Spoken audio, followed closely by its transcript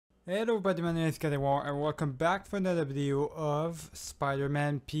Hello everybody, my name is Kadewar and welcome back for another video of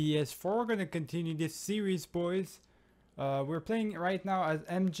Spider-Man PS4. We're gonna continue this series, boys. We're playing right now as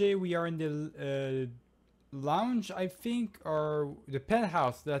MJ. We are in the lounge, I think, or the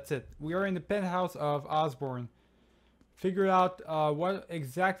penthouse, that's it. We are in the penthouse of Osborn. Figured out what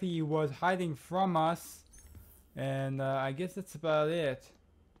exactly he was hiding from us, and I guess that's about it.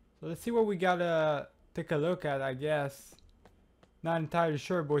 So let's see what we gotta take a look at, I guess. Not entirely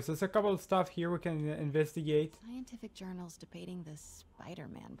sure, boys. There's a couple of stuff here we can investigate. Scientific journals debating the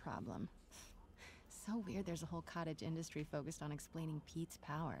Spiderman problem. So weird there's a whole cottage industry focused on explaining Pete's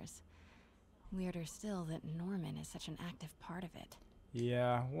powers. Weirder still that Norman is such an active part of it.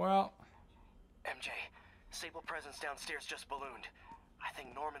 Yeah, well... MJ, Sable presence downstairs just ballooned. I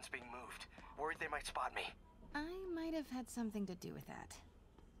think Norman's being moved. Worried they might spot me. I might have had something to do with that.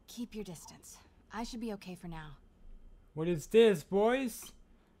 Keep your distance. I should be okay for now. What is this, boys?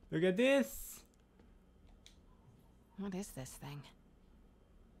 Look at this. What is this thing?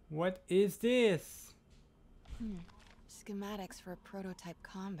 What is this? Schematics for a prototype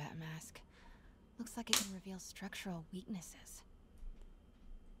combat mask. Looks like it can reveal structural weaknesses.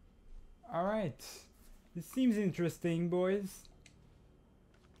 Alright. This seems interesting, boys.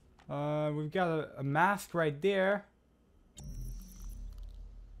 We've got a mask right there.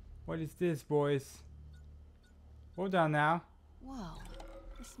 What is this, boys? Hold on now. Whoa,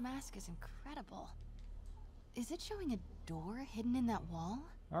 this mask is incredible. Is it showing a door hidden in that wall?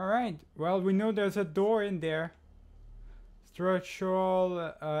 Alright, well, we know there's a door in there.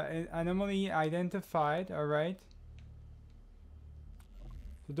 Structural anomaly identified, alright.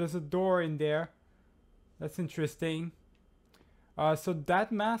 So there's a door in there. That's interesting. So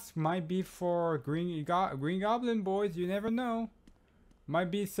that mask might be for Green Goblin, boys, you never know. Might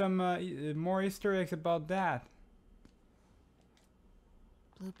be some more Easter eggs about that.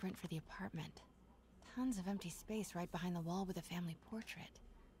 Blueprint for the apartment. Tons of empty space right behind the wall with a family portrait.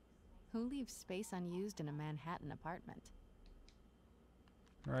 Who leaves space unused in a Manhattan apartment?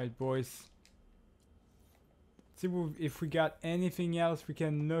 Alright, boys. See if we got anything else we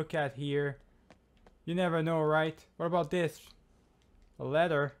can look at here. You never know, right? What about this? A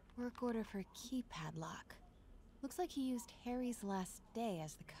letter. Work order for a keypad lock. Looks like he used Harry's last day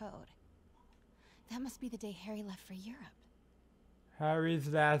as the code. That must be the day Harry left for Europe. Harry's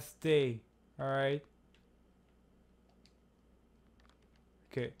last day. Alright.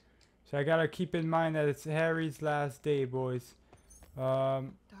 Okay. So I gotta keep in mind that it's Harry's last day, boys. Doors are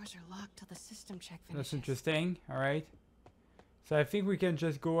locked till the system check finishes. That's interesting. Alright. So I think we can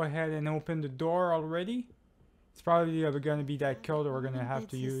just go ahead and open the door already. It's probably gonna be that code that we're gonna have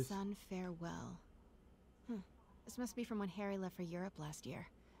to use. His son farewell. This must be from when Harry left for Europe last year.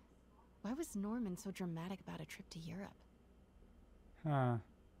 Why was Norman so dramatic about a trip to Europe? Huh.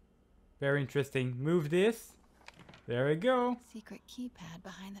 Very interesting. Move this. There we go. Secret keypad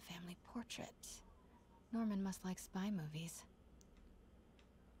behind the family portrait. Norman must like spy movies.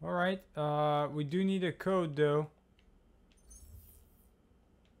 Alright. We do need a code though.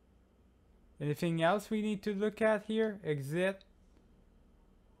 Anything else we need to look at here? Exit.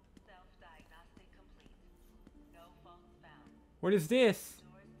 Self-diagnostic complete. No faults found. What is this?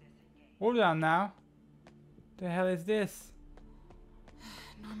 Doors disengaged. Hold on now. The hell is this?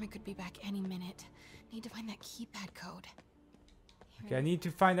 Norman could be back any minute. Need to find that keypad code. Okay, I need to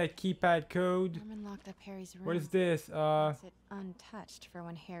find that keypad code. Norman locked up Harry's room. What is this? Leaves it untouched for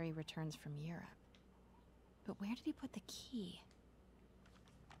when Harry returns from Europe. But where did he put the key?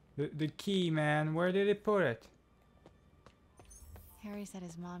 The key, man. Where did it put it? Harry said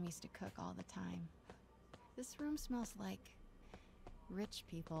his mom used to cook all the time. This room smells like rich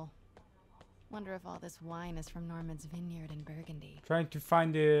people. Wonder if all this wine is from Norman's vineyard in Burgundy. Trying to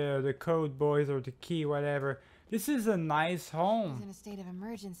find the code, boys, or the key, whatever. This is a nice He's home. in a state of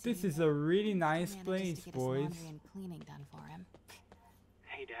emergency. This is a really nice Manages place, to get his boys. laundry and cleaning done for him.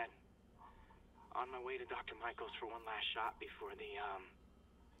 Hey, Dad. On my way to Dr. Michael's for one last shot before the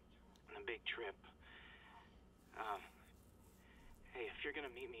big trip. Hey, if you're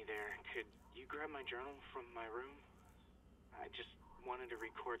gonna meet me there, could you grab my journal from my room? I just wanted to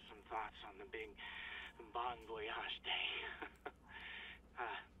record some thoughts on the big Bon Voyage day.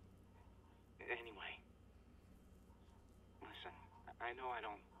 Anyway. Listen, I know I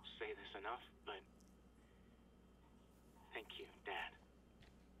don't say this enough, but thank you, Dad.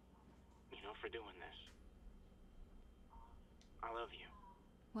 You know, for doing this. I love you.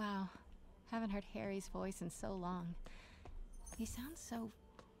 Wow. Haven't heard Harry's voice in so long. He sounds so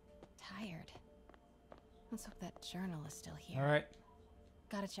tired. Let's hope that journal is still here. Alright.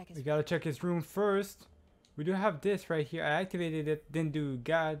 Gotta check his We gotta check his room first. We do have this right here. I activated it, didn't do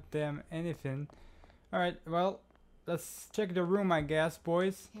goddamn anything. Alright, well, let's check the room, I guess,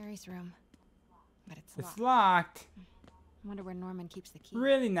 boys. Harry's room. But it's It's locked. locked. I wonder where Norman keeps the key.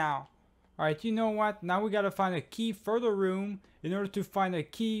 Really now? Alright, you know what? Now we gotta find a key for the room in order to find a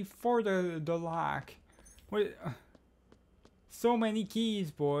key for the lock. What? So many keys,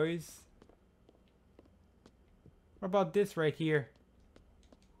 boys. What about this right here?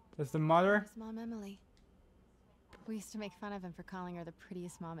 That's the mother? His mom, Emily. We used to make fun of him for calling her the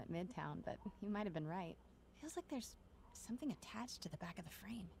prettiest mom at Midtown, but he might have been right. Feels like there's something attached to the back of the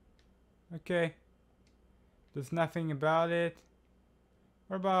frame. Okay. There's nothing about it.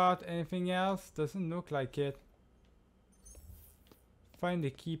 What about anything else? Doesn't look like it. Find the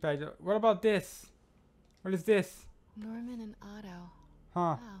keypad. What about this? What is this? Norman and Otto. Huh.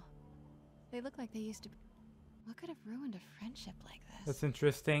 Wow. They look like they used to be. What could have ruined a friendship like this? That's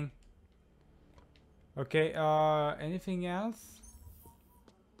interesting. Okay, anything else?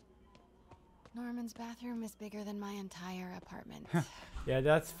 Norman's bathroom is bigger than my entire apartment. Yeah,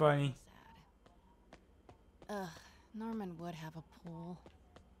 that's funny. Sad. Ugh, Norman would have a pool.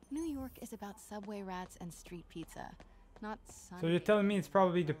 New York is about subway rats and street pizza, not sun. So you're telling me it's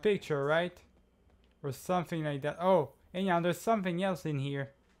probably the picture, right? Or something like that. Oh, anyhow, there's something else in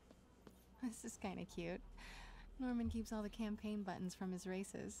here. This is kind of cute. Norman keeps all the campaign buttons from his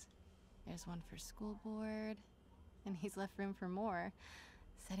races. There's one for school board, and he's left room for more.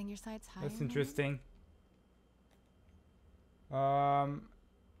 Setting your sights higher. That's Norman? interesting. I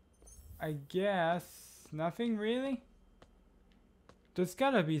guess nothing really. There's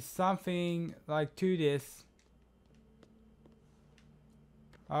gotta be something like to this.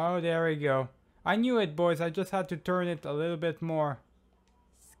 Oh, there we go. I knew it, boys. I just had to turn it a little bit more.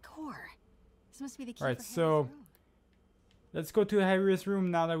 Score. This must be the key Alright, for Harry's so room. let's go to Harry's room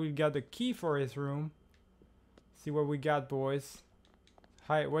now that we've got the key for his room. See what we got, boys.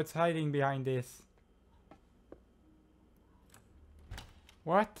 Hi, what's hiding behind this?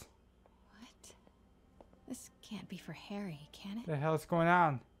 What? What? This can't be for Harry, can it? The hell's going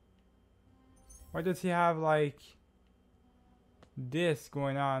on? Why does he have like this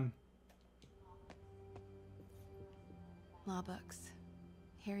going on? Law books.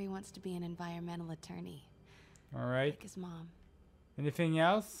 Harry wants to be an environmental attorney, Alright. like his mom. Anything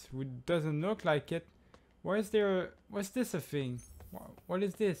else? Doesn't look like it. Why is there... What's this a thing? What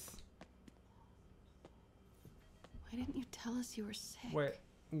is this? Why didn't you tell us you were sick? Wait,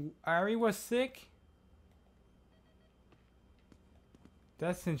 Harry was sick?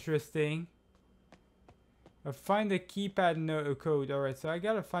 That's interesting. Find the keypad code. Alright, so I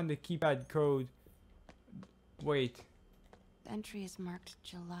gotta find the keypad code. Wait. The entry is marked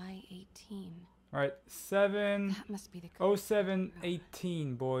July 18. Alright, 7... That must be the code.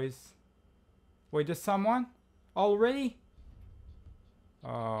 0718, boys. Wait, there's someone? Already?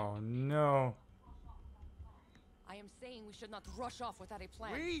 Oh, no. I am saying we should not rush off without a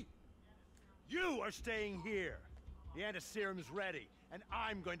plan. We? You are staying here. The antiserum's ready, and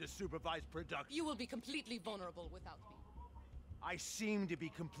I'm going to supervise production. You will be completely vulnerable without me. I seem to be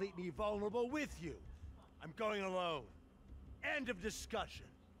completely vulnerable with you. I'm going alone. End of discussion.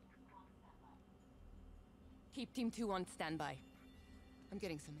 Keep Team 2 on standby. I'm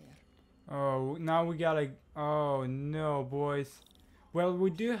getting some air. Oh, now we gotta... Oh, no, boys. Well, we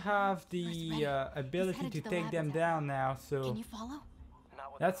do have the ready. ability headed to to the take lab them with down now, so... Can you follow?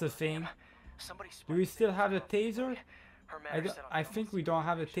 That's a thing. Do we still have the taser? I think we don't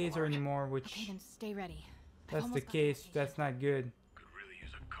have the taser anymore, Okay, which... then stay ready. I've That's the almost got case. location. That's not good. Could really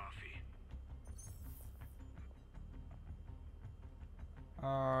use a coffee.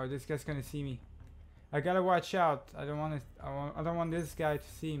 Oh, this guy's gonna see me. I gotta watch out. I don't want to. I don't want this guy to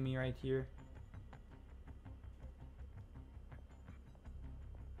see me right here.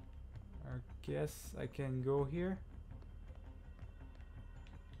 I guess I can go here.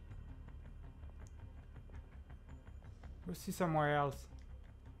 Go see somewhere else.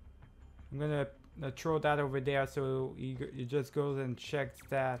 I'm gonna throw that over there so he just goes and checks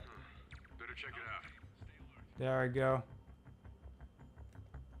that. Better check it out. There I go.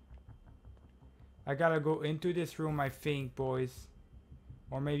 I gotta go into this room, I think, boys.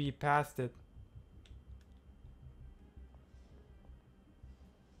 Or maybe past it.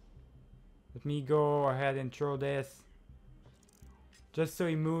 Let me go ahead and throw this. Just so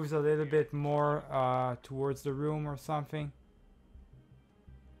he moves a little bit more towards the room or something.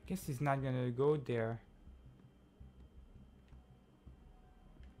 Guess he's not gonna go there.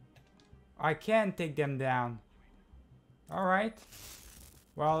 I can take them down. Alright.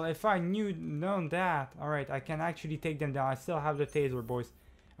 Well, if I known that, alright, I can actually take them down. I still have the taser, boys.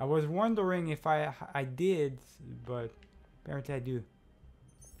 I was wondering if I did, but apparently I do.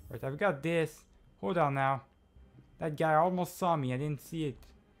 Right, I've got this. Hold on now. That guy almost saw me. I didn't see it.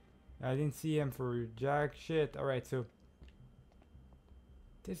 I didn't see him for jack shit. Alright, so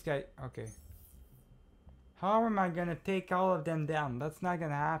this guy, okay. How am I gonna take all of them down? That's not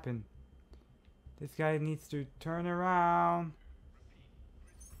gonna happen. This guy needs to turn around.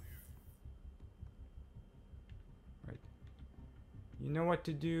 Right. You know what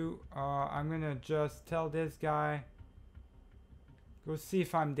to do. I'm gonna just tell this guy. Go see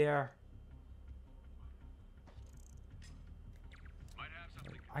if I'm there.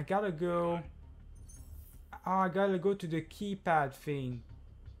 I gotta go. Oh, I gotta go to the keypad thing.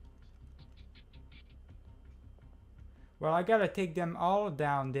 Well, I gotta take them all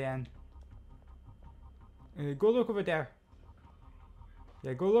down then. Go look over there.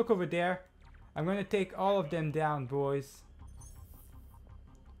 Yeah, go look over there. I'm gonna take all of them down, boys.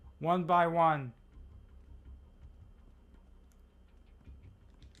 One by one.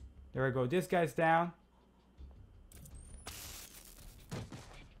 There we go. This guy's down.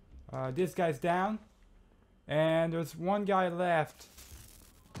 This guy's down. And there's one guy left.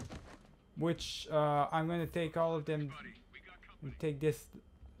 Which I'm gonna take all of them and take this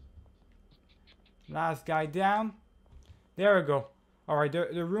last guy down. There we go. Alright,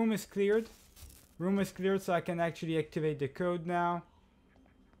 the room is cleared. Room is cleared, so I can actually activate the code now.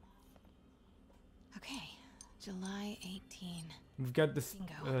 Okay, July 18. We've got the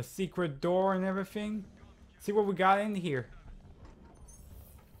Bingo. secret door and everything. See what we got in here.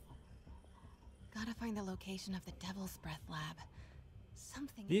 Gotta find the location of the Devil's Breath lab.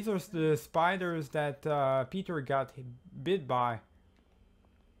 Something. These are the spiders that Peter got bit by.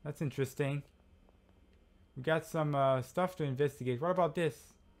 That's interesting. We got some stuff to investigate. What about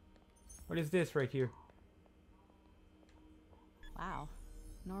this? What is this right here? Wow.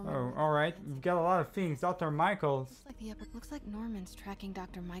 Norman. Oh, alright. We've got a lot of things. Dr. Michaels. Looks like Norman's tracking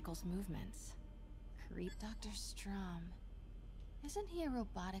Dr. Michaels' movements. Creep Dr. Strom. Isn't he a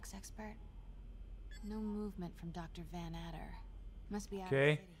robotics expert? No movement from Dr. Van Adder. Must be out of the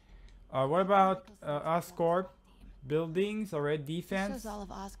Okay. city. What about Michaels says Oscorp? team. Buildings, alright. This Defense. shows all of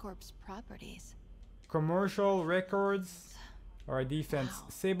Oscorp's properties. Commercial records. Alright, defense. Wow.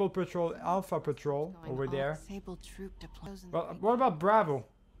 Sable Patrol, Alpha Patrol Going over all there. Sable troop deploys in the Well, big what about Bravo?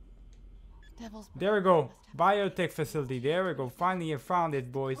 Devil's Breath There we go. must have Biotech facility. There we go. Finally I found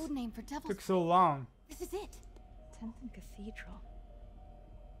it, boys. code name for Devil's. Took so long. This is it. 10th and Cathedral.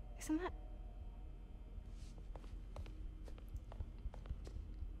 Isn't that?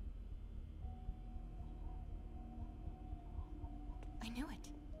 I knew it.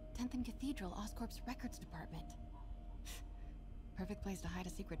 10th and Cathedral, Oscorp's records department. Perfect place to hide a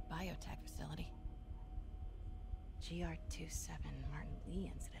secret biotech facility. GR27 Martin Lee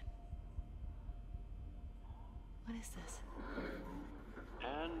incident. What is this?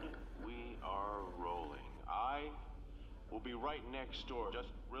 And we are rolling. I will be right next door. Just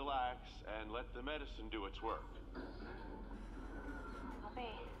relax and let the medicine do its work. 宝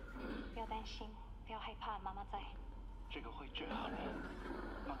贝，不要担心，不要害怕，妈妈在。这个会治好你，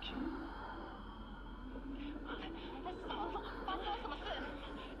放心。发生了什么事？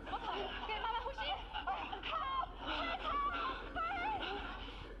怎么可能？给妈妈呼吸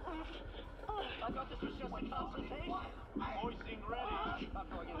！I thought this was just a consultation. Boys seem ready. Not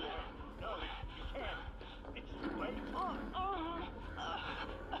going in there. No, you can't. It's too late.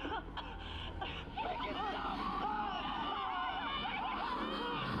 Make it stop.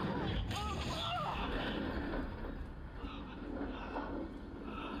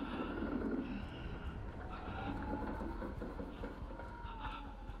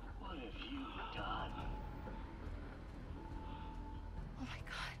 What have you done? Oh my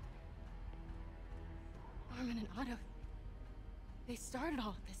god. Norman and Otto. They started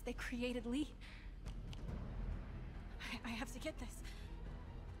all of this. They created Lee. I have to get this.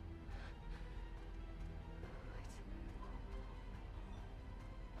 What?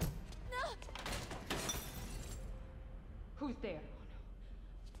 No! Who's there?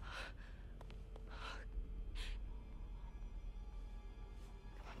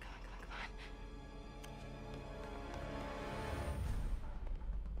 Come on, come on, come on, come on.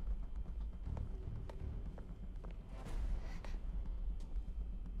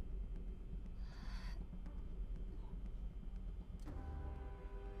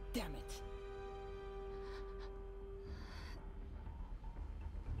 Damn it.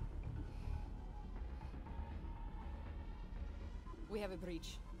 We have a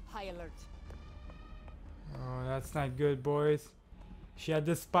breach. High alert. Oh, that's not good, boys. She had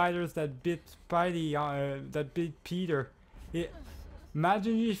the spiders that bit Spidey, that bit Peter.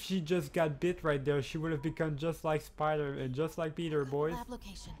 Imagine if she just got bit right there. She would have become just like just like Peter, boys. Lab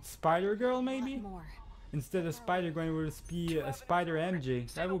location. Spider Girl, A lot maybe? more. Instead of Spider Gwen, it would be a Spider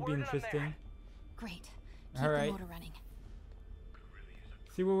MJ. That would be interesting. Great. Keep Alright. the motor running.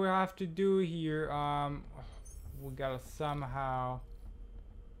 See what we have to do here. We gotta somehow.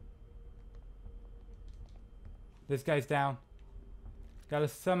 This guy's down. Gotta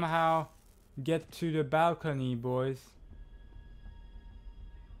somehow get to the balcony, boys.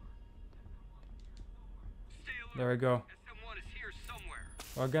 There we go.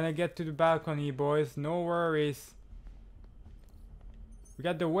 We're gonna get to the balcony, boys. No worries. We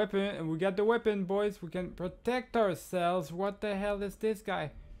got the weapon. We got the weapon, boys. We can protect ourselves. What the hell is this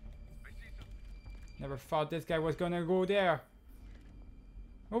guy? Never thought this guy was gonna go there.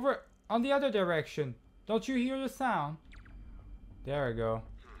 Over on the other direction. Don't you hear the sound? There we go.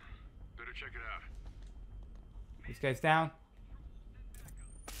 Better check it out. This guy's down.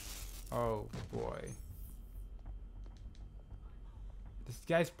 Oh boy. This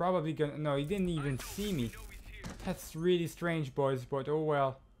guy's probably gonna. No, he didn't even see me. That's really strange, boys, but oh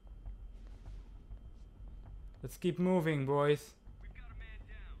well. Let's keep moving, boys.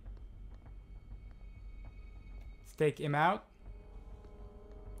 Let's take him out.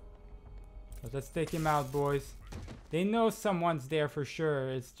 Let's take him out, boys. They know someone's there for sure.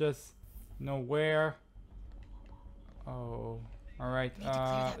 It's just nowhere. Oh, alright.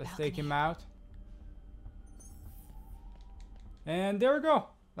 Let's take him out. And there we go.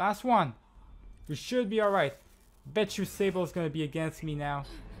 Last one. We should be alright. Bet you Sable's gonna be against me now.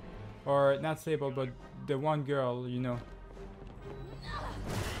 Or not Sable, but the one girl, you know.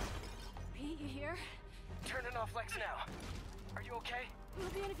 Pete, you here? Turning off Lex now. Are you okay? We'll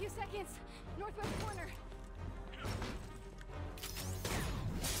be in a few seconds. Northwest corner.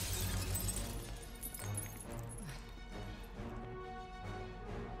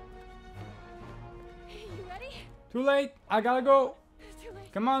 You ready? Too late. I gotta go. Too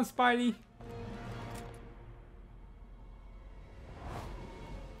late. Come on, Spidey.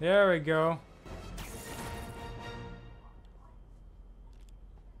 There we go.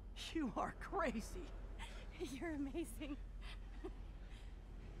 You are crazy. You're amazing.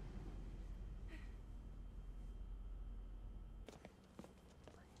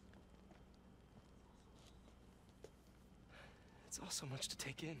 It's all so much to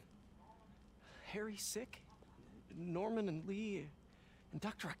take in. Harry's sick. Norman and Lee and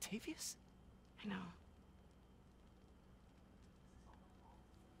Dr. Octavius? I know.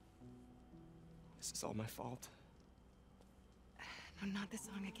 This is all my fault. No, not this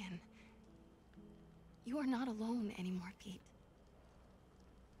song again. You are not alone anymore, Pete.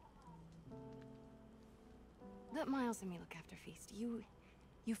 Let Miles and me look after Feast. You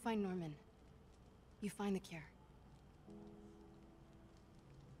find Norman. You find the cure.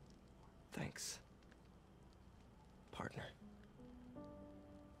 Thanks, partner.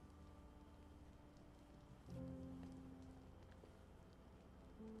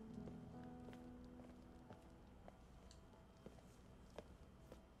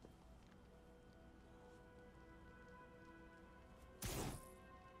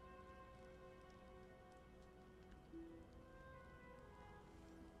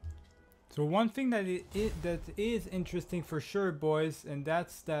 So one thing that that is interesting for sure, boys, and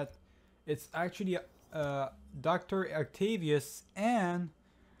that's that it's actually Dr. Octavius and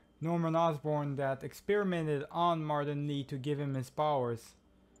Norman Osborn that experimented on Martin Lee to give him his powers.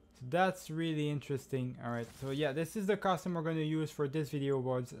 So that's really interesting. Alright, so yeah, this is the costume we're going to use for this video,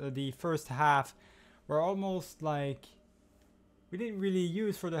 boys. The first half. We're almost like... We didn't really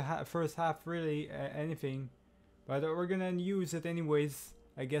use for the first half really anything. But we're going to use it anyways.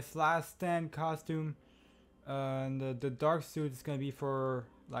 I guess last stand costume. And the dark suit is going to be for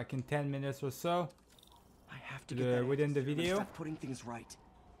like in 10 minutes or so. I have to get within the video. Start putting things right.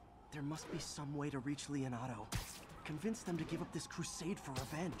 There must be some way to reach Leonardo. Convince them to give up this crusade for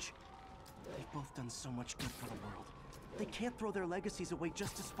revenge. They've both done so much good for the world. They can't throw their legacies away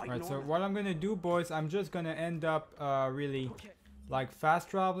just to spite Right, Norman. so what I'm gonna do, boys, I'm just gonna end up really like fast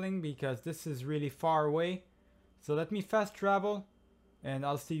traveling because this is really far away. So let me fast travel and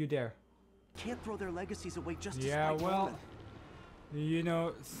I'll see you there. Can't throw their legacies away just to Yeah, spite well, Norman. you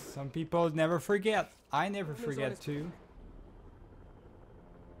know, some people never forget. I never forget too.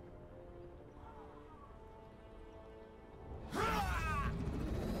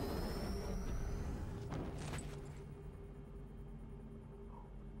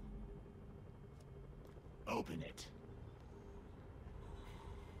 Open it.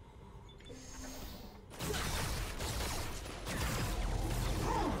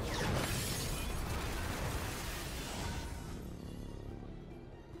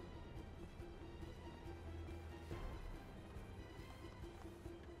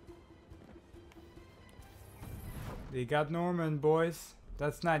 They got Norman, boys.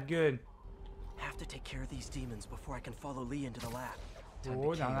 That's not good. Have to take care of these demons before I can follow Lee into the lab. Time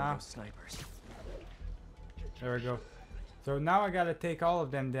Oh, to kill no. those snipers. There we go. So now I gotta take all of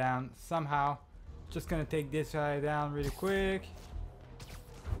them down somehow. Just gonna take this guy down really quick.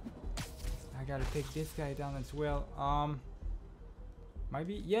 I gotta take this guy down as well.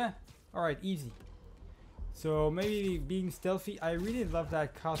 Maybe, yeah. Alright, easy. So maybe being stealthy. I really love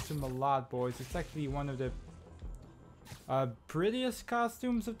that costume a lot, boys. It's actually one of the prettiest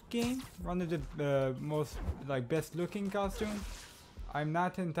costumes of the game. One of the most like best looking costumes. I'm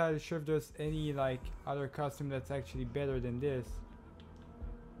not entirely sure if there's any like other costume that's actually better than this.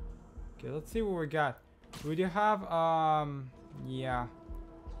 Okay, let's see what we got. We do have yeah.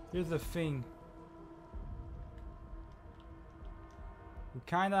 Here's the thing. We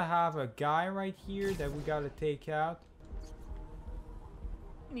kind of have a guy right here that we gotta take out.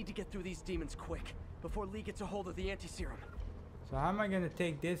 Need to get through these demons quick before Lee gets a hold of the anti-serum. So how am I gonna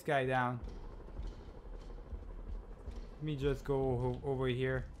take this guy down? Let me just go over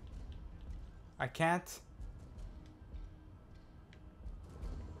here. I can't.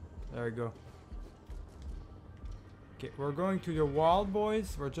 There we go. Okay, we're going to the wall,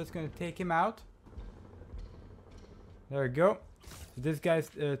 boys. We're just gonna take him out. There we go. So this guy's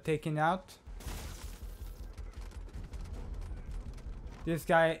taken out. This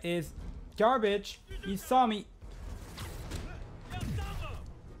guy is garbage. He saw me.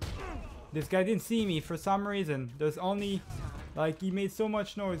 This guy didn't see me for some reason. There's only, like, he made so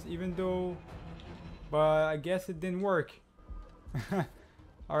much noise even though, but I guess it didn't work.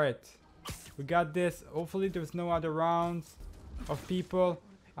 Alright, we got this. Hopefully there's no other rounds of people.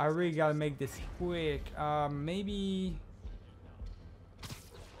 I really gotta make this quick. Maybe,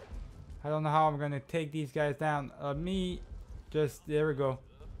 I don't know how I'm gonna take these guys down. Me, just, there we go.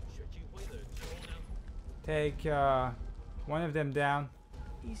 Take one of them down.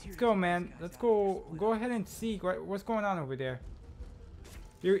 Let's go, man. Let's go. Go ahead and see what's going on over there.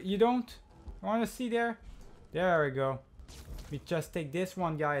 You don't want to see there? There we go. We just take this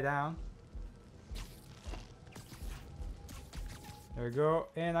one guy down. There we go.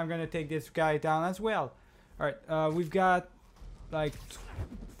 And I'm gonna take this guy down as well. All right. We've got like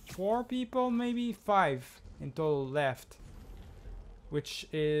 4 people, maybe 5 in total left, which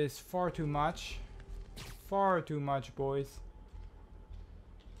is far too much. Far too much, boys.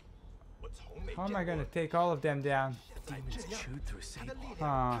 How am I gonna take all of them down? The demons chewed through Sable.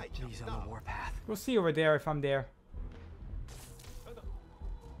 Huh. He's on the warpath. We'll see over there if I'm there.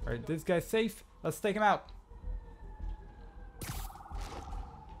 Alright, this guy's safe. Let's take him out.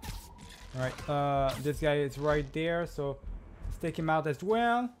 Alright, this guy is right there, so let's take him out as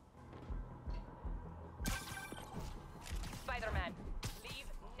well. Spider-Man, leave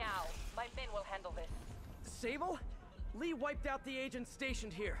now. My men will handle this. Sable? Lee wiped out the agents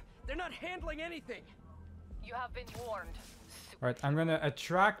stationed here. They're not handling anything. You have been warned. Alright, I'm gonna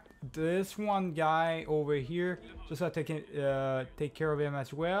attract this one guy over here just so I can take care of him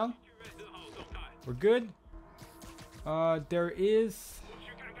as well. We're good. There is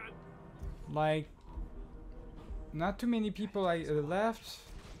like not too many people left.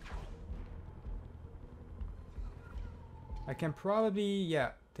 I can probably, yeah,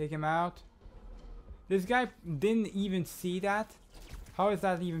 take him out. This guy didn't even see that. How is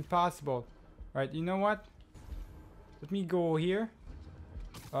that even possible? Right, you know what? Let me go here.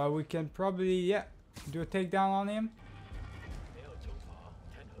 We can probably, yeah, do a takedown on him.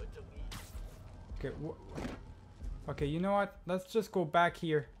 Okay, okay, you know what? Let's just go back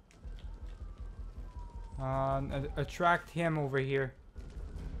here. Attract him over here.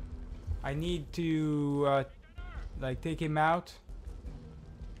 I need to, like, take him out.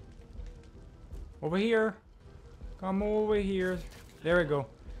 Over here. Come over here. There we go.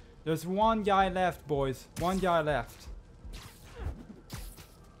 There's one guy left, boys. One guy left.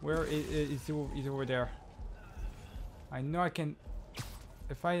 Where is he? He's over there. I know I can.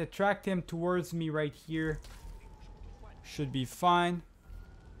 If I attract him towards me right here, should be fine.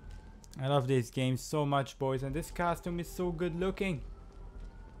 I love this game so much, boys, and this costume is so good looking.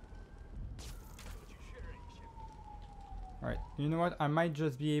 Alright, you know what? I might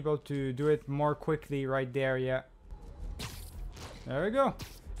just be able to do it more quickly right there, yeah. There we go.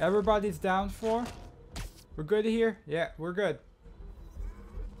 Everybody's down for. We're good here? Yeah, we're good.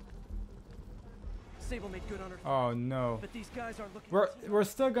 Sable made good on her. Oh no. But these guys aren't looking. We're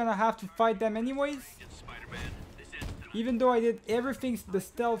still gonna have to fight them anyways? Even though I did everything the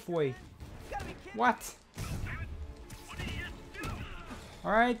stealth way. What?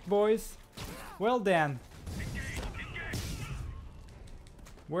 Alright, boys. Well then.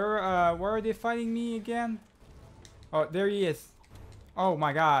 Where are they fighting me again? Oh, there he is. Oh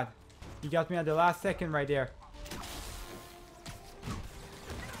my god. He got me at the last second right there.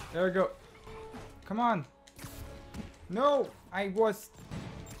 There we go. Come on. No, I was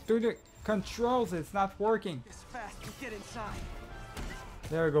doing the controls. It's not working. As fast as get inside.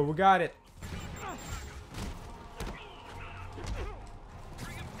 There we go. We got it.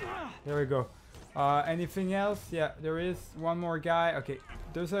 There we go. Anything else? Yeah, there is one more guy. Okay,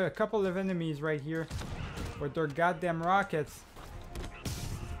 there's a couple of enemies right here with their goddamn rockets.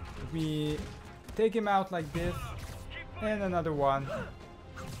 Let me take him out like this. And another one.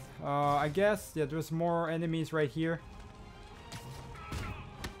 I guess, yeah, there's more enemies right here.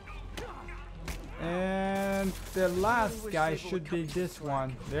 And the last guy should be this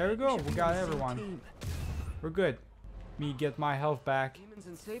one. There we go. We got everyone. We're good. Me get my health back. Demons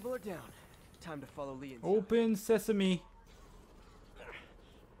and Sable are down. Time to follow Lee inside. Open sesame.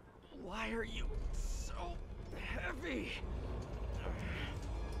 Why are you so heavy?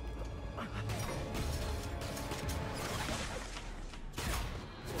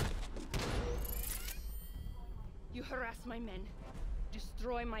 You harass my men,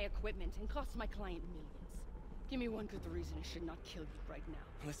 destroy my equipment, and cost my client millions. Give me one good reason I should not kill you right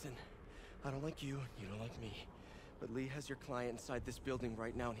now. Listen, I don't like you, you don't like me. But Lee has your client inside this building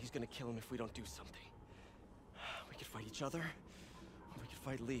right now, and he's gonna kill him if we don't do something. We could fight each other, or we could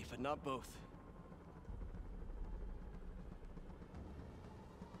fight Lee, but not both.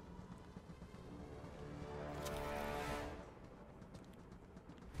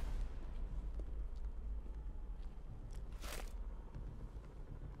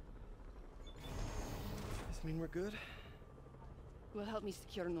 This mean we're good? Will help me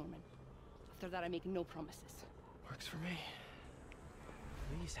secure Norman. After that, I make no promises. Works for me.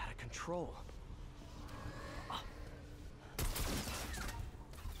 Lee's out of control.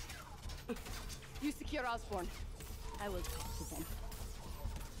 You secure Osborn. I will talk to them.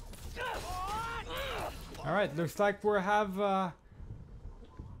 All right, looks like we're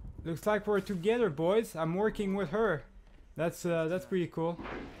together, boys. I'm working with her. That's pretty cool.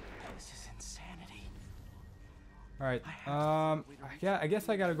 This is insanity. All right. Yeah, I guess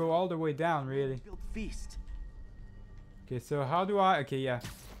I gotta go all the way down, really. Build feast. Okay, so how do I? Okay, yeah,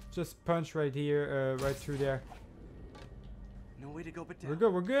 just punch right here, right through there. No way to go but down. We're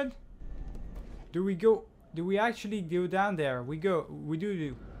good. We're good. Do we go? Do we actually go down there? We go. We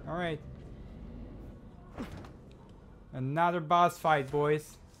do. All right. Another boss fight,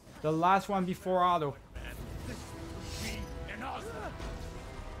 boys. The last one before Otto.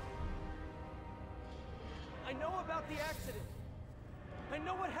 I know about the accident. I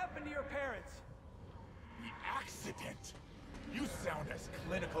know what happened to your parents. The accident? You sound as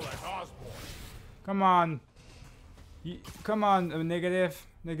clinical as Osborn. Come on. Come on, negative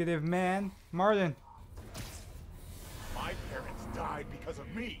man. Martin. My parents died because of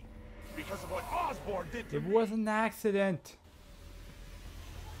me. Because of what Osborn did to It me. was an accident.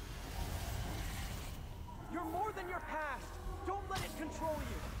 You're more than your past. Don't let it control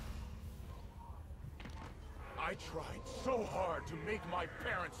you. I tried so hard to make my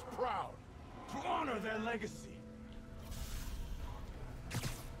parents proud. To honor their legacy.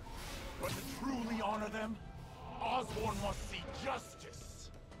 But to truly honor them, Osborn must see justice.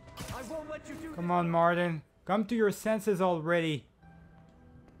 I won't let you do Come on, Martin. Come to your senses already.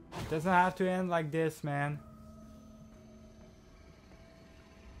 It doesn't have to end like this, man.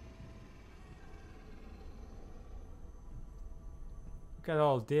 Look at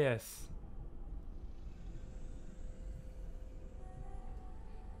all this.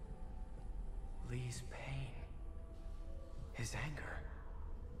 Lee's pain. His anger.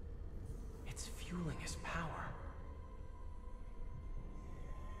 It's fueling his power.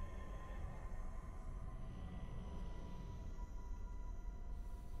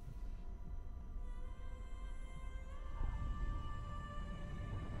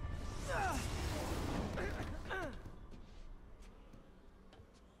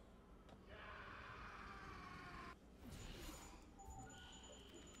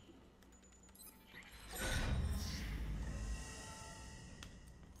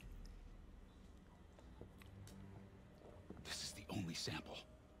 This is the only sample.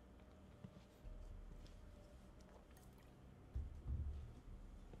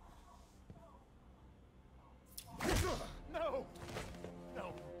 No!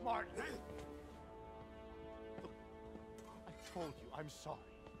 No, Martin! Look, I told you I'm sorry.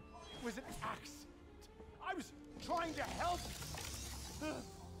 It was an accident. I was trying to help.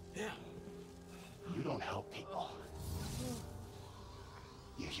 Yeah. You don't help people.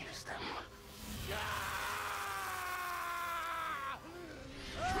 You use them.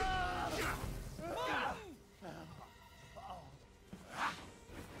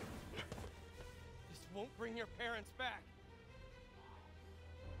 parents back.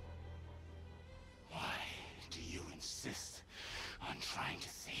 Why do you insist on trying to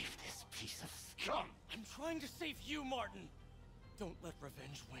save this piece of scum? I'm trying to save you, Martin. Don't let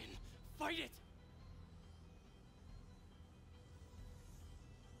revenge win. Fight it!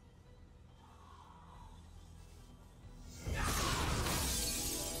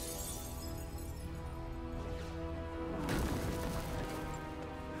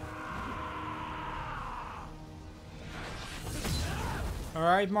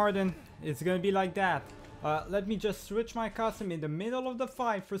 Alright, Martin, it's gonna be like that. Let me just switch my costume in the middle of the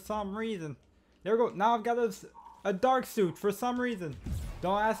fight for some reason. There we go. Now I've got a dark suit for some reason.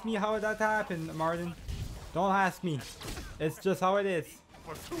 Don't ask me how that happened, Martin. Don't ask me. It's just how it is.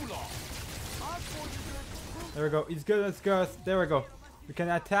 For too long. There we go. He's good as Gus. There we go. We can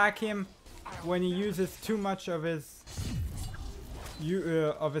attack him when he uses too much of his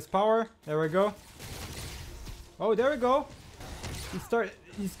power. There we go. Oh, there we go.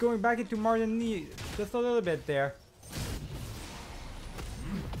 He's going back into Martin knee just a little bit there.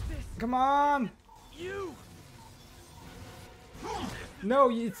 Come on! You! No,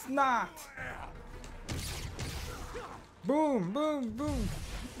 it's not! Boom, boom, boom!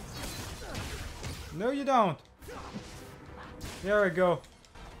 No, you don't! There we go.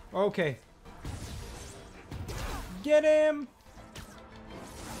 Okay. Get him!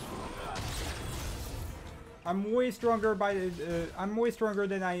 I'm way stronger I'm way stronger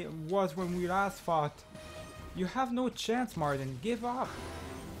than I was when we last fought. You have no chance, Martin. Give up.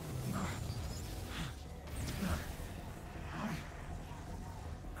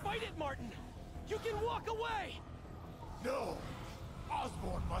 Fight it, Martin! You can walk away! No!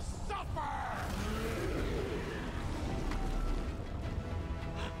 Osborn must suffer!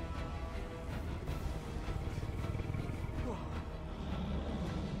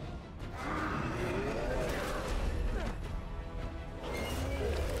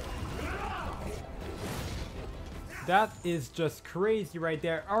 That is just crazy right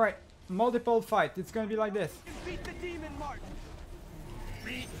there. Alright, multiple fight. It's gonna be like this. Beat the demon, Martin!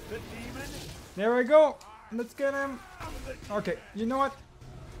 Beat the demon? There we go. Let's get him. Okay, you know what?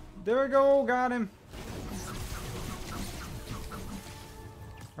 There we go. Got him.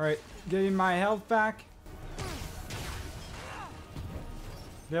 Alright, getting my health back.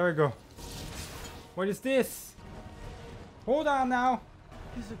 There we go. What is this? Hold on now.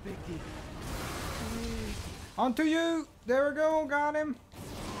 He's a big deal. Onto you! There we go, got him!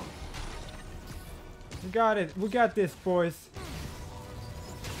 We got it, we got this, boys.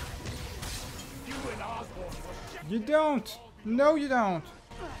 You don't! No, you don't!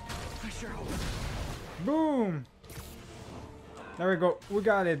 I sure hope. Boom! There we go, we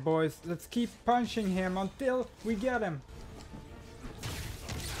got it, boys. Let's keep punching him until we get him.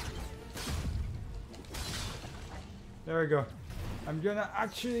 There we go. I'm gonna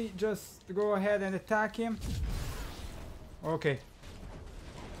actually just go ahead and attack him. Okay.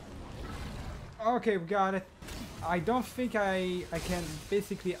 Okay, we got it. I don't think I can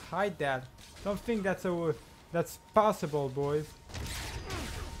basically hide that. Don't think that's possible, boys.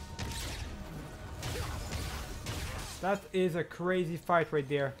 That is a crazy fight right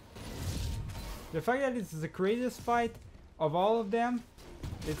there. The fact that it's the craziest fight of all of them,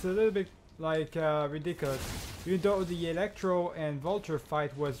 it's a little bit like ridiculous. Even though the Electro and Vulture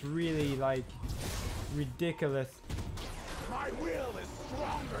fight was really like ridiculous. My will is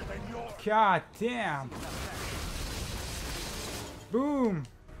stronger than yours. God damn. Boom.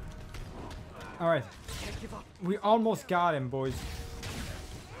 Alright. We almost got him, boys.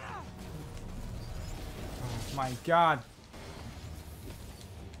 Oh my god.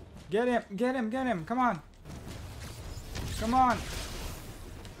 Get him, get him, get him. Come on. Come on.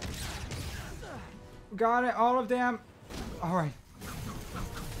 Got it, all of them. Alright.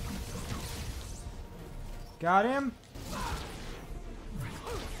 Got him.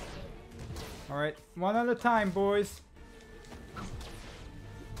 Alright, one at a time, boys.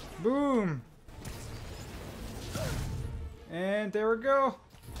 Boom. And there we go.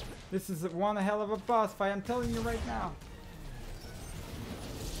 This is one hell of a boss fight, I'm telling you right now.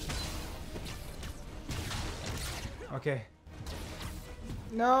 Okay.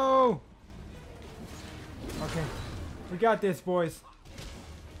 No! Okay. We got this, boys.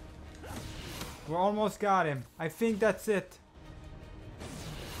 We almost got him. I think that's it.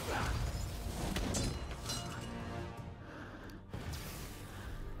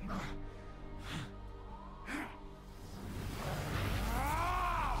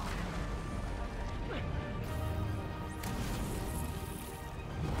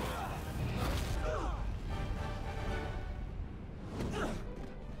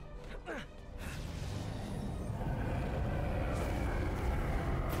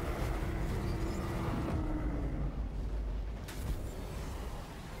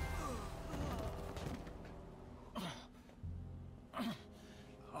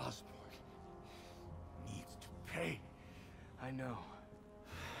 I know.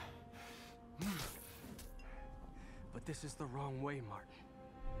 But this is the wrong way, Martin.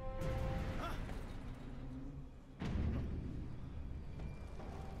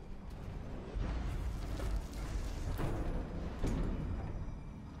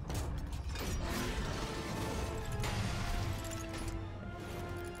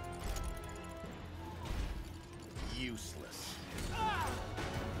 Useless.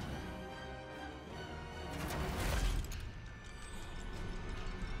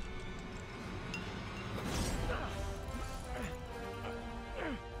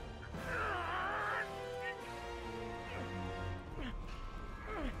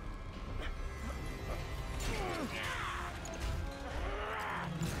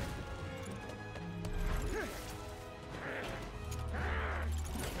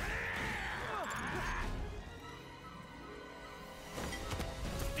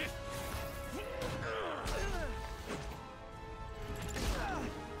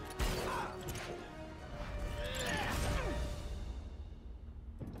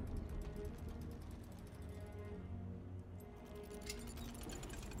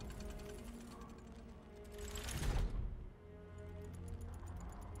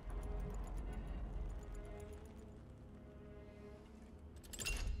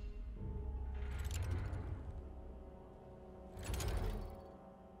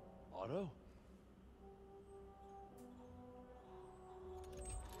 Otto?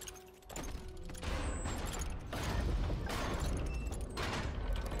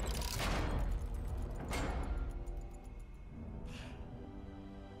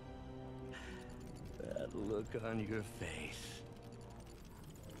 That look on your face.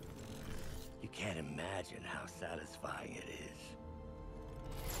 You can't imagine how satisfying it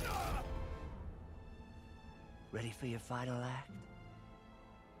is. Ready for your final act?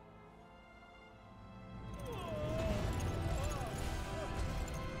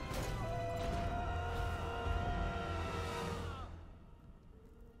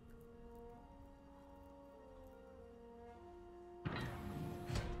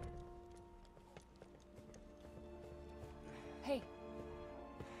 Hey.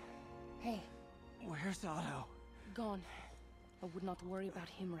 Hey. Where's Otto? Gone. I would not worry about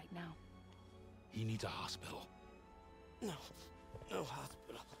him right now. He needs a hospital. No. No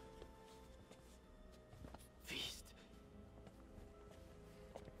hospital. Feast.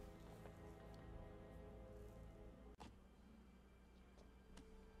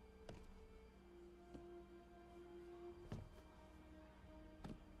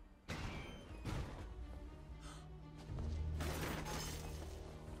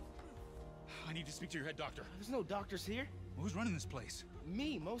 I need to speak to your head doctor. There's no doctors here. Who's running this place?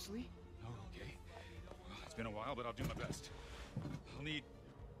 Me, mostly. Oh, okay. Well, it's been a while, but I'll do my best. I'll need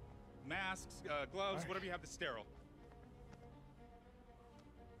masks, gloves, right. whatever you have that's sterile.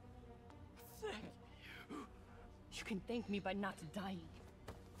 Thank you. You can thank me by not dying.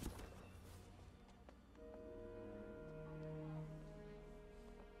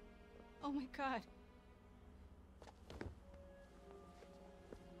 Oh my god.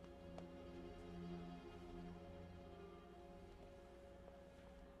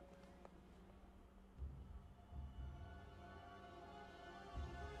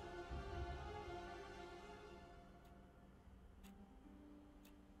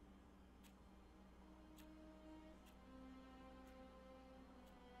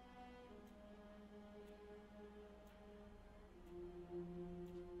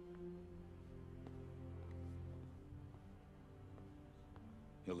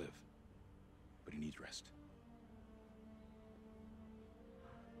 He'll live, but he needs rest.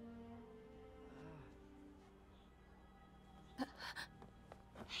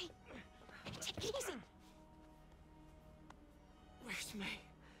 Hey, take it easy. Where's May?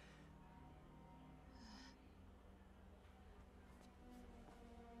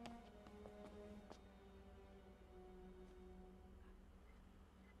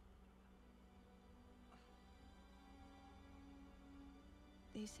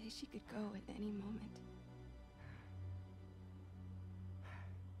 They say she could go at any moment.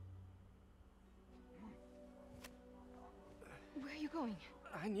 Where are you going?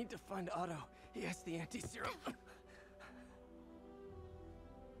 I need to find Otto. He has the anti-serum. I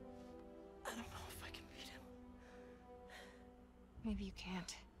don't know if I can beat him. Maybe you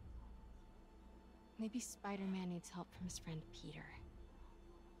can't. Maybe Spider-Man needs help from his friend Peter.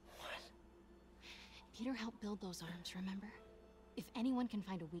 What? Peter helped build those arms, remember? If anyone can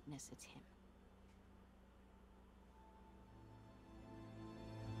find a weakness, it's him.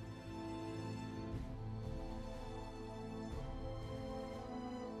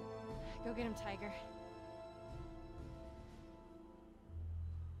 Go get him, Tiger.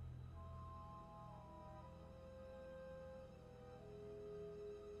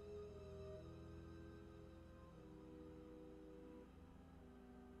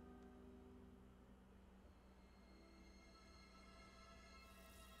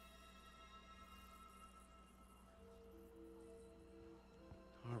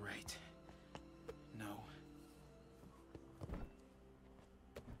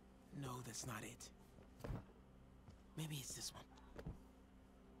 that's not it. Maybe it's this one.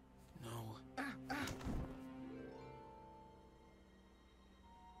 No.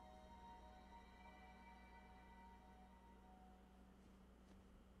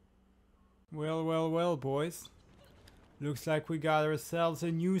 Well, boys. Looks like we got ourselves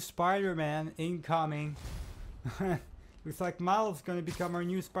a new Spider-Man incoming. Looks like Miles gonna become our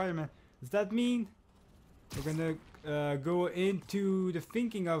new Spider-Man. Does that mean we're gonna go into the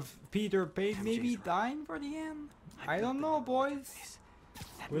thinking of Peter maybe dying for the end? I don't know, boys.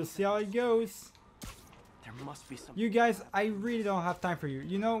 We'll see how it goes. There must be some. You guys, I really don't have time for you.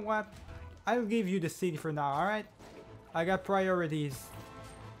 You know what? I'll give you the city for now, alright? I got priorities.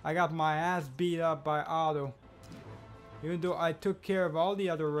 I got my ass beat up by Otto. Even though I took care of all the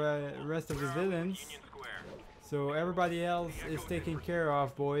other rest of the villains. So everybody else is taken care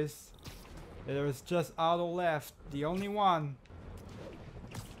of, boys. There's just Otto left. The only one.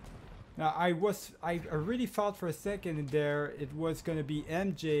 Now I really thought for a second in there it was gonna be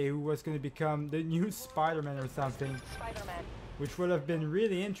MJ who was gonna become the new Spider-Man or something. Spider-Man. Which would have been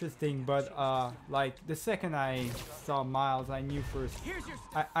really interesting, but like the second I saw Miles, I knew first.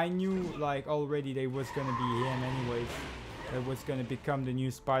 I knew like already they was gonna be him anyways. That was gonna become the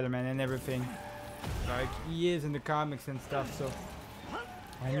new Spider-Man and everything. Like he is in the comics and stuff, so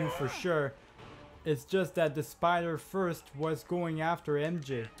I knew for sure. It's just that the Spider first was going after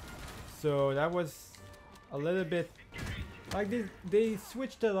MJ. So that was a little bit like they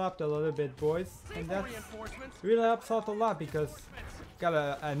switched it up a little bit, boys, and that really helps out a lot because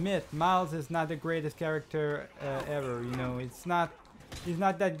gotta admit Miles is not the greatest character ever. You know, he's not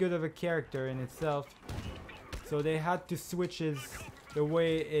that good of a character in itself. So they had to switch the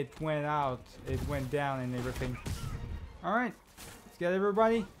way it went down and everything. All right, let's get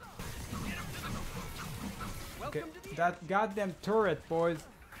everybody. Okay, that goddamn turret, boys.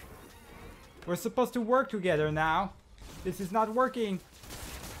 We're supposed to work together now. This is not working.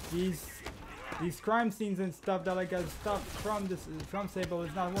 These crime scenes and stuff that I got stuff from Sable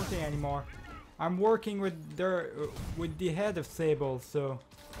is not working anymore. I'm working with the head of Sable, so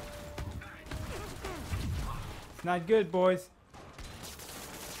it's not good, boys.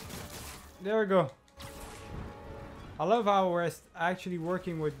 There we go. I love how we're actually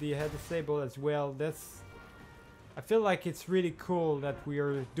working with the head of Sable as well. I feel like it's really cool that we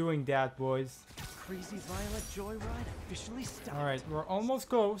are doing that, boys. Crazy Violet Joyride officially stopped. Alright, we're almost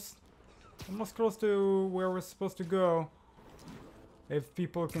close. Almost close to where we're supposed to go. If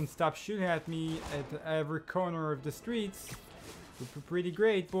people can stop shooting at me at every corner of the streets, it would be pretty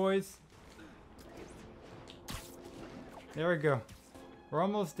great, boys. There we go. We're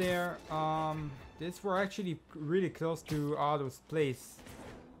almost there. We're actually really close to Otto's place.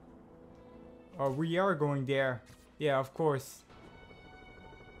 We are going there. Yeah, of course.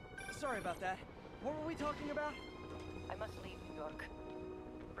 Sorry about that. What were we talking about? I must leave New York.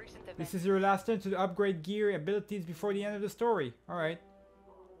 Recent events. This is your last turn to upgrade gear abilities before the end of the story. Alright.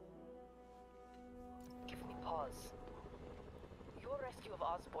 Give me pause. Your rescue of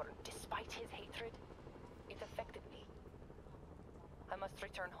Osborn, despite his hatred, it affected me. I must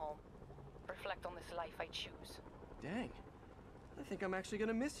return home. Reflect on this life I choose. Dang. I think I'm actually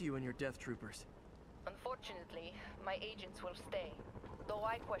gonna miss you and your death troopers. Unfortunately, my agents will stay. Though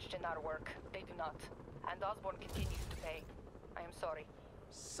I question our work, they do not. And Osborn continues to pay. I am sorry.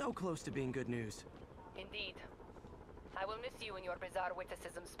 So close to being good news. Indeed. I will miss you and your bizarre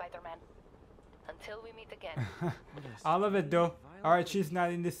witticism, Spider-Man. Until we meet again. I love it though. Alright, she's not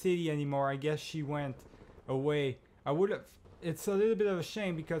in the city anymore. I guess she went away. It's a little bit of a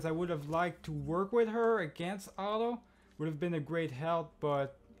shame because I would have liked to work with her against Otto. Would have been a great help,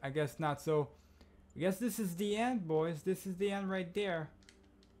 but I guess not so. I guess this is the end, boys. This is the end right there.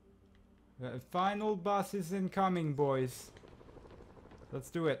 The final boss is incoming, boys. Let's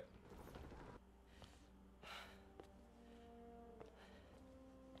do it.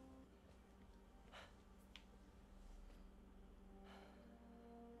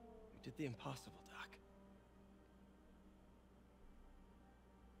 You did the impossible, Doc.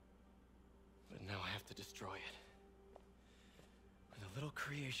 But now I have to destroy it. With a little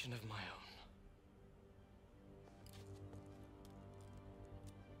creation of my own.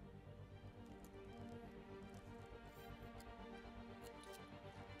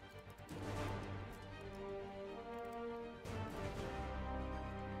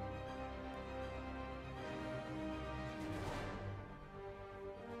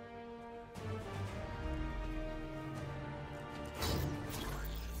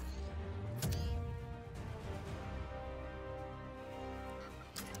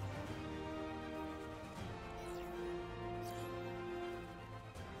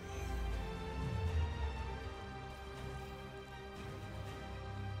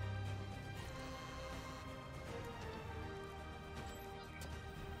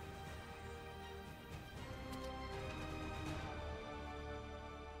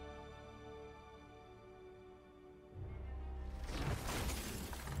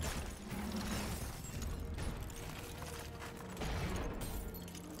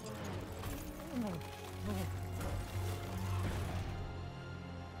 And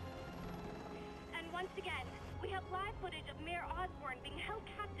once again, we have live footage of Mayor Osborn being held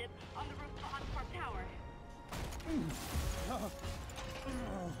captive on the roof of Oscorp Tower.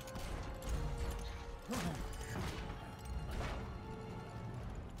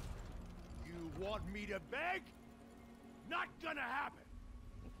 You want me to beg? Not gonna happen!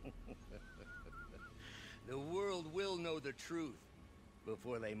 The world will know the truth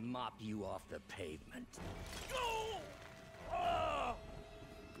before they mop you off the pavement. Go! Oh!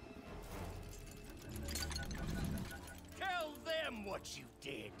 Tell them what you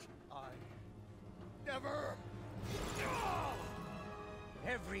did. I never...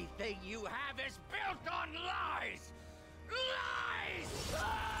 Everything you have is built on lies! Lies!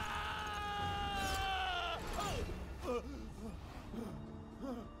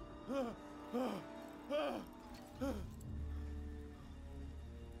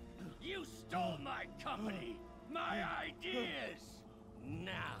 You stole my company, my ideas!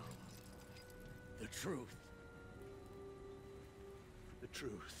 Now, the truth. The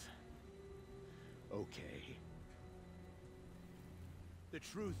truth. Okay. The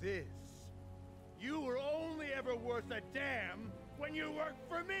truth is, you were only ever worth a damn when you worked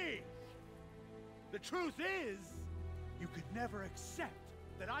for me! The truth is, you could never accept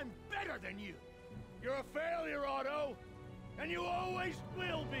that I'm better than you! You're a failure, Otto! And you always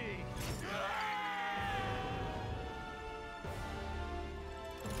will be!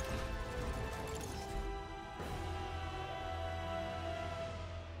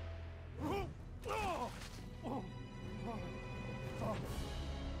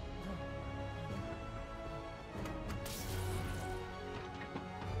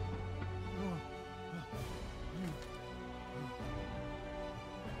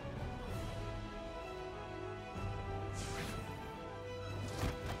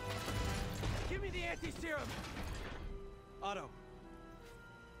 Anti-serum! Otto,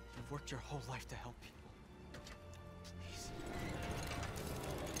 you've worked your whole life to help people. Please.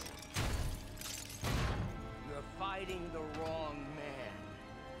 You're fighting the wrong man.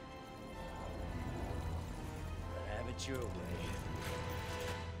 But have it your way.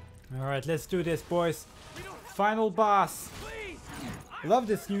 Alright, let's do this, boys. Final boss. Love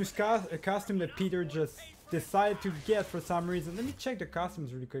this new costume that Peter just decided to get for some reason. Let me check the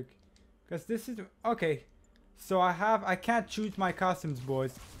costumes really quick. Because this is... Okay. So I can't choose my costumes,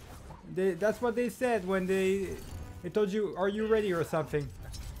 boys. That's what they said when they told you, are you ready or something.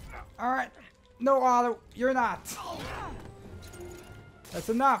 Alright. No, Otto, you're not. That's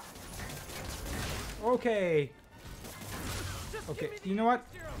enough. Okay. Okay, you know what?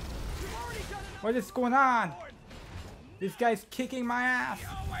 What is going on? This guy's kicking my ass.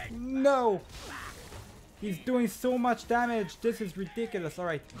 No. He's doing so much damage. This is ridiculous.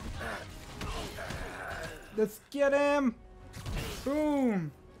 Alright. Let's get him. Boom.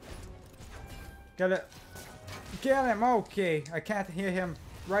 Gotta get him. Okay. I can't hear him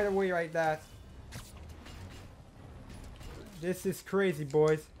right away like that. This is crazy,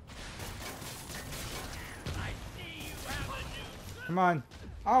 boys. Come on.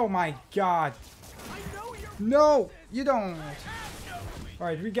 Oh my god. No, you don't.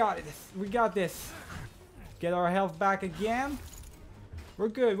 Alright, we got this. We got this. Get our health back again. We're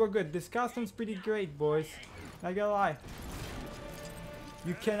good, we're good. This costume's pretty great, boys. Not gonna lie.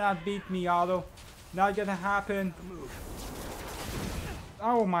 You cannot beat me, Otto. Not gonna happen.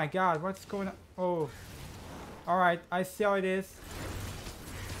 Oh my god, what's going on? Oh. Alright, I see how it is.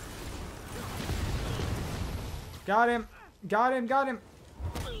 Got him. Got him, got him.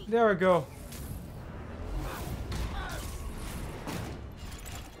 There we go.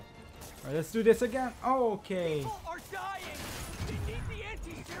 Alright, let's do this again. Okay.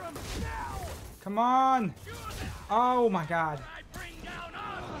 Come on. Oh my god.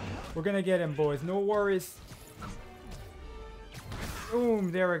 We're gonna get him, boys. No worries.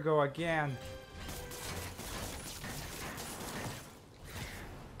 Boom. There we go again.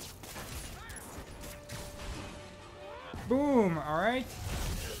 Boom. Alright.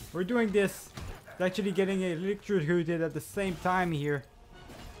 We're doing this. It's actually getting electrocuted at the same time here.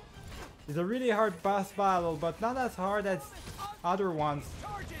 It's a really hard boss battle, but not as hard as other ones.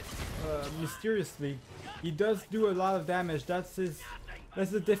 Mysteriously, he does do a lot of damage. That's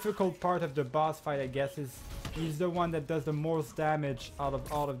the difficult part of the boss fight, I guess. He's the one that does the most damage out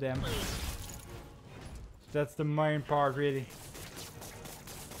of all of them. That's the main part, really.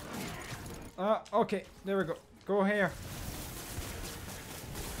 Okay, there we go. Go here.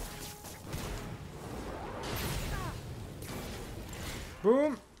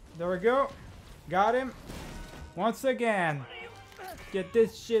 Boom. There we go. Got him. Once again. Get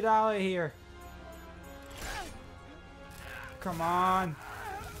this shit out of here. Come on.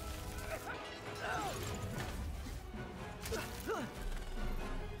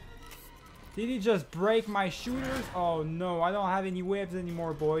 Did he just break my shooters? Oh no, I don't have any webs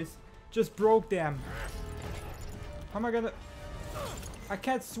anymore, boys. Just broke them. How am I gonna... I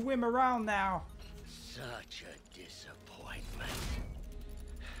can't swim around now. Such a disappointment.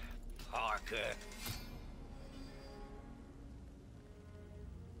 Parker.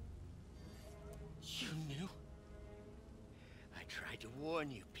 You knew? I tried to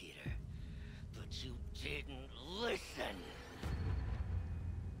warn you, Peter, but you didn't listen.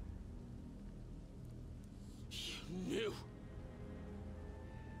 You knew.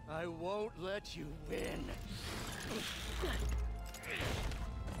 I won't let you win.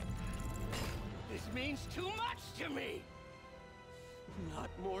 This means too much to me. Not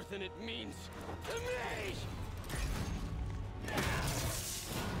more than it means to me!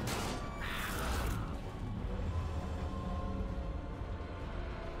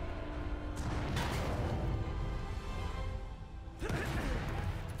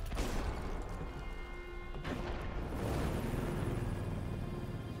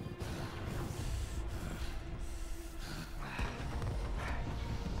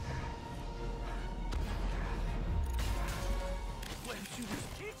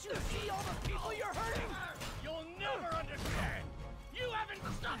 Can't you see all the people you're hurting? You'll never understand. You haven't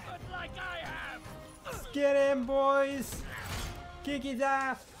suffered like I have. Get him, boys. Kick his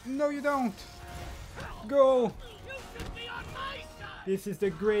ass. No, you don't. Go. You should be on my side. This is the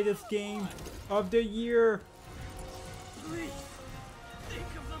greatest game of the year. Please, think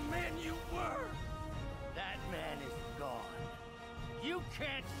of the man you were. That man is gone. You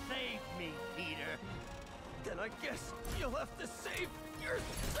can't save me, Peter. Then I guess you'll have to save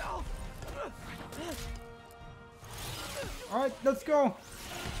yourself! Alright, let's go.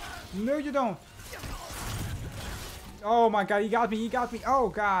 No, you don't. Oh my god, he got me, he got me. Oh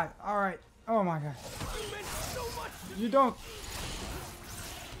god, alright. Oh my god. You meant so much to You don't.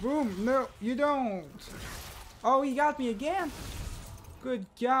 Boom, no, you don't. Oh, he got me again. Good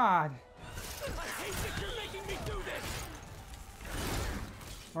god. I hate that you're making me do this.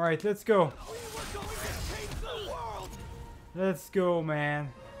 Alright, let's go. We were going to change the world. Let's go,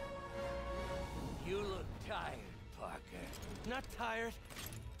 man. You look tired, Parker. Not tired.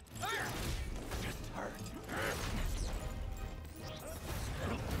 Just hurt.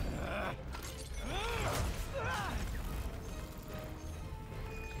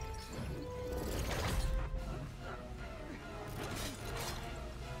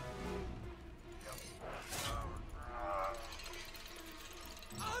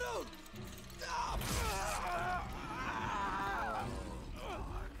 Otto, stop!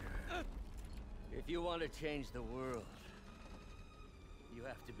 If you want to change the world, you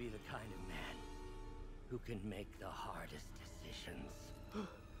have to be the kind of man who can make the hardest decisions.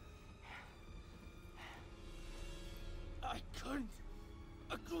 I couldn't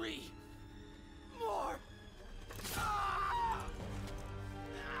agree more. No!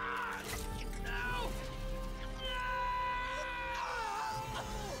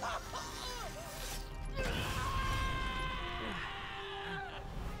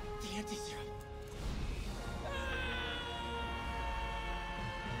 The anti-serum.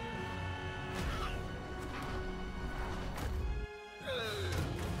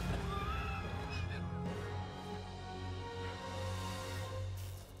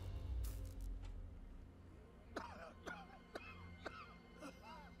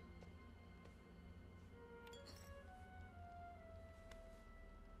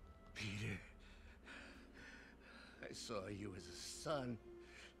 Peter, I saw you as a son.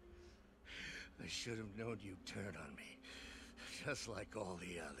 I should have known you'd turn on me, just like all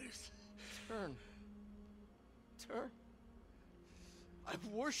the others. Turn. Turn. I've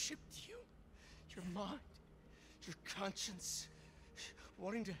worshipped you. Your mind, your conscience,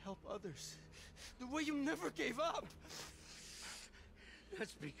 wanting to help others. The way you never gave up.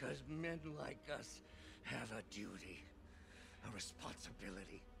 That's because men like us have a duty, a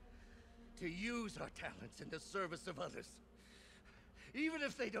responsibility, to use our talents in the service of others. Even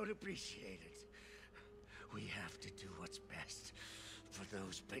if they don't appreciate it, we have to do what's best for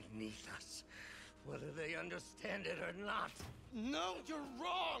those beneath us, whether they understand it or not. No, you're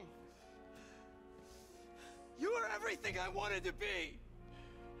wrong. You are everything I wanted to be.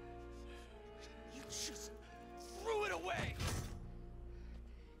 You just threw it away.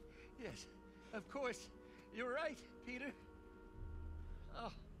 Yes, of course. You're right, Peter.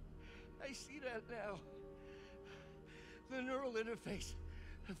 Oh, I see that now. The neural interface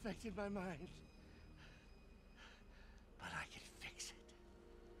affected my mind. But I can fix it.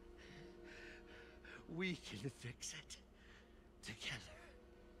 We can fix it. together.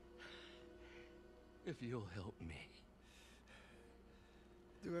 If you'll help me.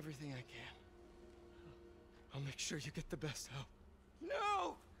 Do everything I can. I'll make sure you get the best help.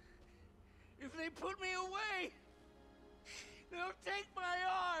 No! If they put me away, they'll take my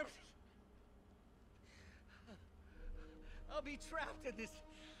arms! I'll be trapped in this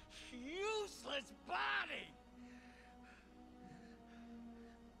useless body!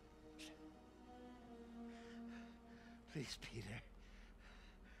 Please, Peter.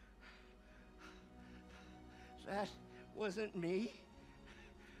 That wasn't me.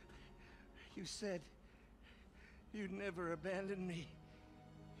 You said you'd never abandon me.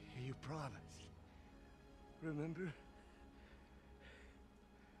 You promised. Remember?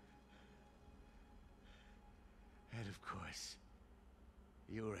 And of course,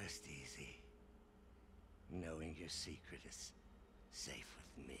 you'll rest easy, knowing your secret is safe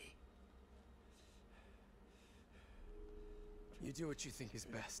with me. You do what you think is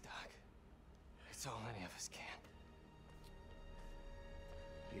best, Doc. It's all any of us can.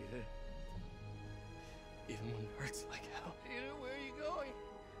 Peter? Even when it hurts like hell. Peter, where are you going?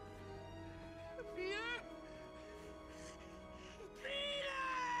 Peter? Peter!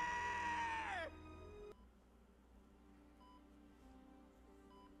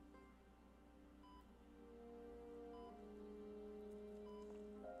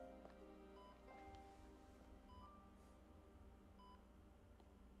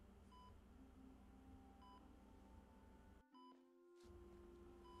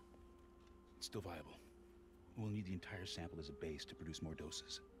 It's still viable. We'll need the entire sample as a base to produce more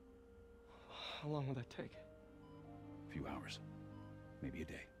doses. How long will that take? A few hours. Maybe a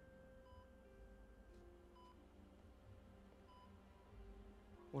day.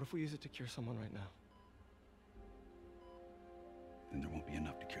 What if we use it to cure someone right now? Then there won't be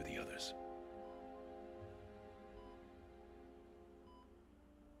enough to cure the others.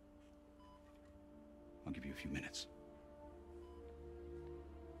 I'll give you a few minutes.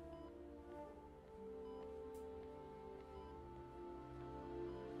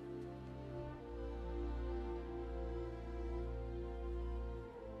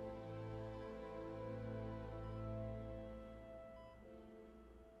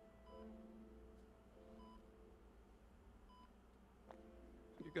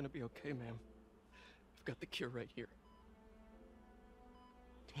 You're gonna be okay, ma'am. I've got the cure right here.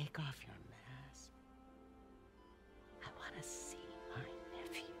 Take off your mask. I want to see my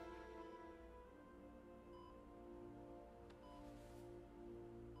nephew.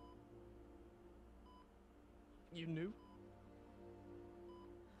 You knew?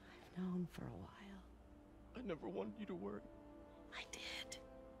 I've known for a while. I never wanted you to worry. I did.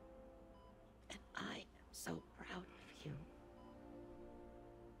 And I am so proud of you.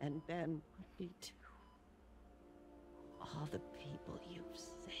 And Ben would be too. All the people you've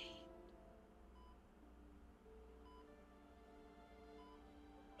saved.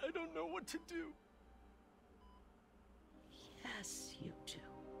 I don't know what to do. Yes, you do.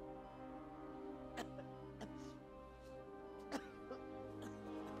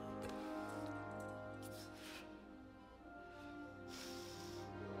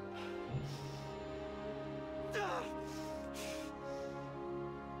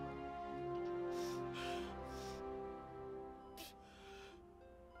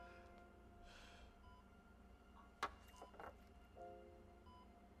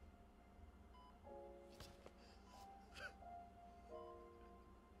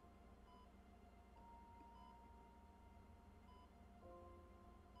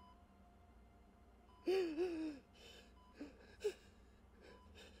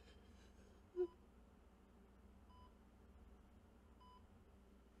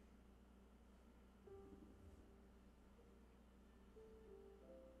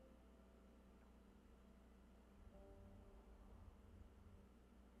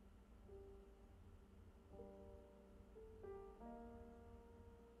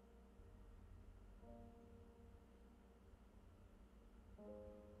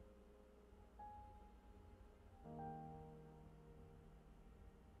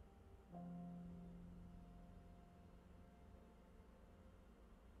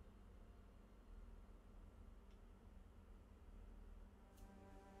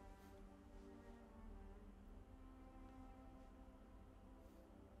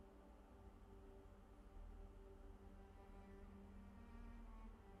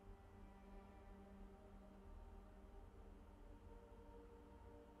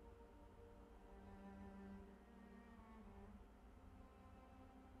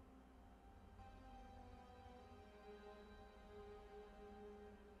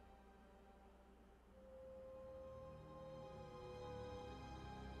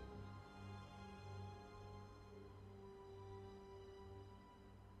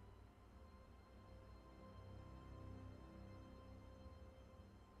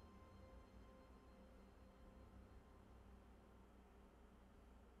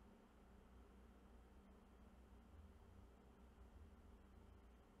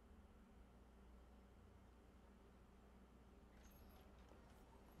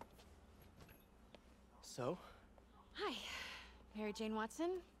 So? Hi, Mary Jane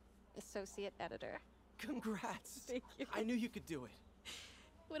Watson, associate editor. Congrats! Thank you. I knew you could do it.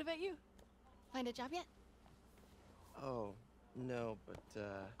 What about you? Find a job yet? Oh, no, but,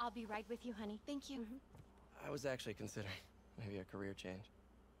 I'll be right with you, honey. Thank you. I was actually considering maybe a career change.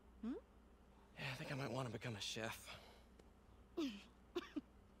 Hmm? Yeah, I think I might want to become a chef. I'm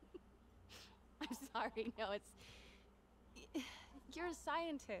sorry, no, it's... You're a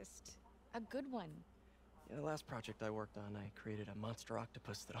scientist. A good one. Yeah, the last project I worked on, I created a monster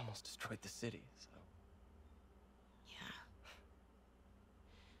octopus that almost destroyed the city, so... Yeah.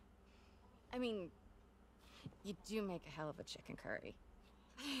 I mean, you do make a hell of a chicken curry.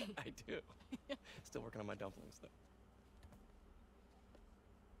 I do. Still working on my dumplings, though.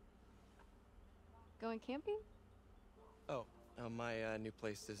 Going camping? Oh, my new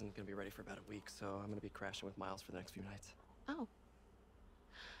place isn't gonna be ready for about a week, so I'm gonna be crashing with Miles for the next few nights. Oh.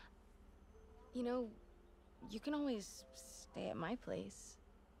 You know, you can always stay at my place.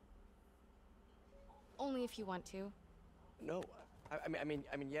 Only if you want to. No, I mean,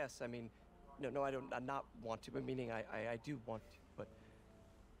 yes. I mean, no, I don't. I not want to. But meaning, I do want to, but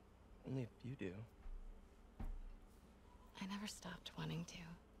only if you do. I never stopped wanting to.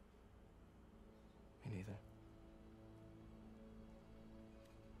 Me neither.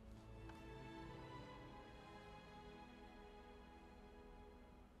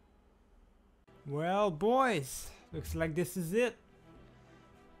 Well, boys, looks like this is it.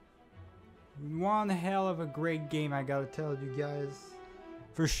 One hell of a great game, I gotta tell you guys.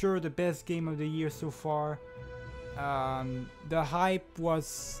 For sure, the best game of the year so far. The hype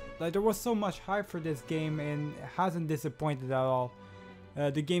was like, there was so much hype for this game, and it hasn't disappointed at all.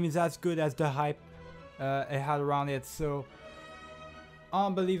 The game is as good as the hype it had around it. So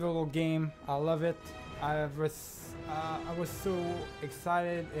unbelievable game. I love it. I was so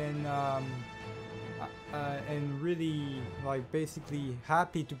excited and really like basically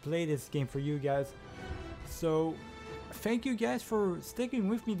happy to play this game for you guys. So thank you guys for sticking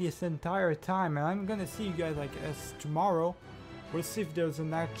with me this entire time, and I'm gonna see you guys like as tomorrow. We'll see if there's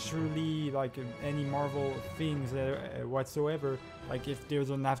an actually like any Marvel things whatsoever, like if there's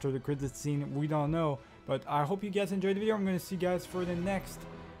an after the credits scene, we don't know. But I hope you guys enjoyed the video. I'm gonna see you guys for the next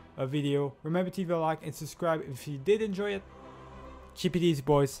video. Remember to leave a like and subscribe if you did enjoy it. Keep it easy,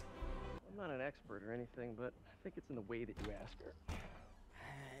 boys. I'm not an expert or anything, but I think it's in the way that you ask her.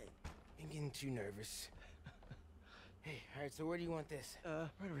 I'm getting too nervous. Hey, alright, so where do you want this? Right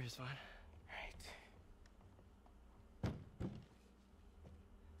over here is fine. Alright.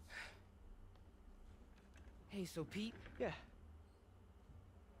 Hey, so Pete? Yeah?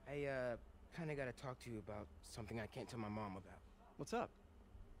 I, kinda gotta talk to you about something I can't tell my mom about. What's up?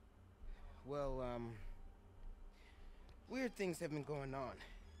 Well, weird things have been going on.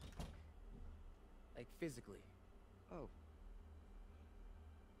 Like, physically.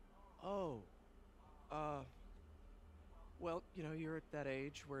 Oh. Well, you know, you're at that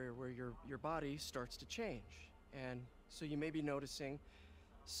age where your body starts to change. And so you may be noticing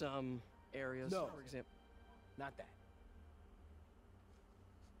some areas, No. for example. Not that.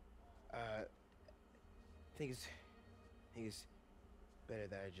 I think it's better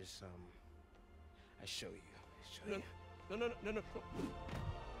that I just, I show you. No.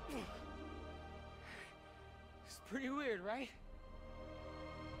 It's pretty weird, right?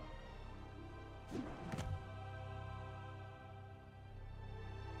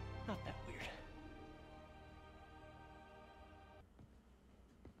 Not that weird.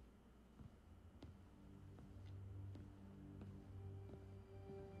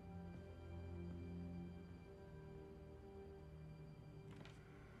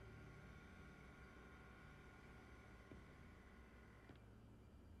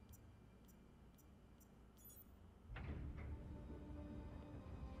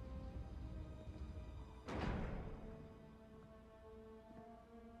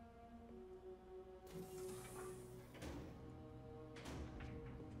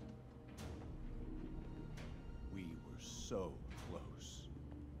 We were so close.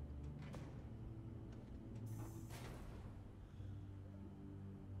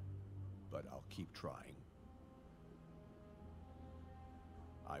 But I'll keep trying.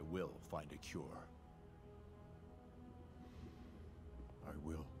 I will find a cure. I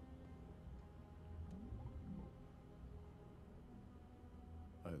will.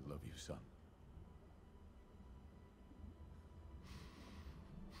 I love you, son.